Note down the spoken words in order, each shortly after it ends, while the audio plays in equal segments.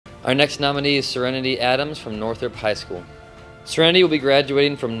Our next nominee is Cerenity Adams from Northrop High School. Cerenity will be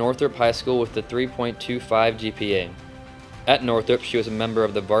graduating from Northrop High School with a 3.25 GPA. At Northrop, she was a member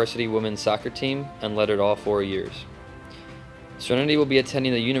of the varsity women's soccer team and led it all 4 years. Cerenity will be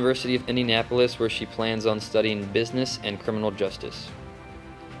attending the University of Indianapolis, where she plans on studying business and criminal justice.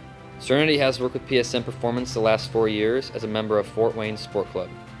 Cerenity has worked with PSM Performance the last 4 years as a member of Fort Wayne Sport Club.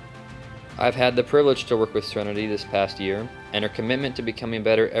 I've had the privilege to work with Cerenity this past year, and her commitment to becoming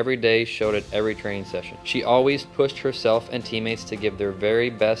better every day showed at every training session. She always pushed herself and teammates to give their very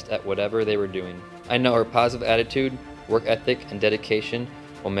best at whatever they were doing. I know her positive attitude, work ethic, and dedication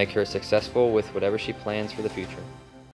will make her successful with whatever she plans for the future.